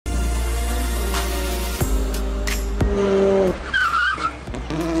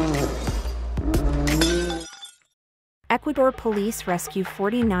Ecuador police rescue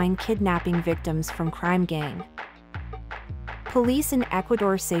 49 kidnapping victims from crime gang. Police in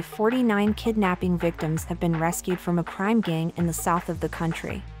Ecuador say 49 kidnapping victims have been rescued from a crime gang in the south of the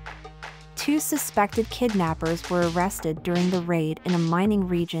country. 2 suspected kidnappers were arrested during the raid in a mining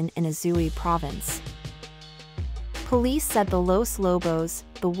region in Azuay province. Police said the Los Lobos,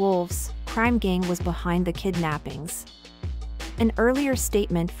 the Wolves, crime gang was behind the kidnappings. An earlier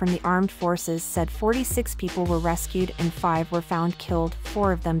statement from the armed forces said 46 people were rescued and 5 were found killed,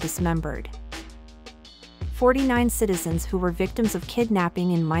 4 of them dismembered. 49 citizens who were victims of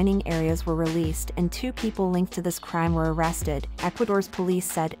kidnapping in mining areas were released and 2 people linked to this crime were arrested, Ecuador's police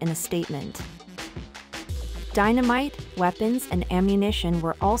said in a statement. Dynamite, weapons and ammunition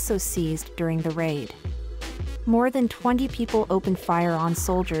were also seized during the raid. More than 20 people opened fire on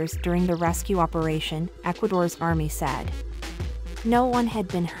soldiers during the rescue operation, Ecuador's army said. No one had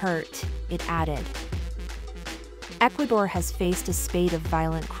been hurt, it added. Ecuador has faced a spate of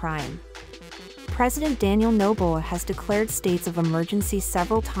violent crime. President Daniel Noboa has declared states of emergency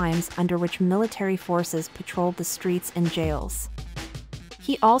several times, under which military forces patrolled the streets and jails.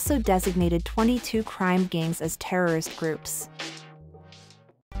 He also designated 22 crime gangs as terrorist groups.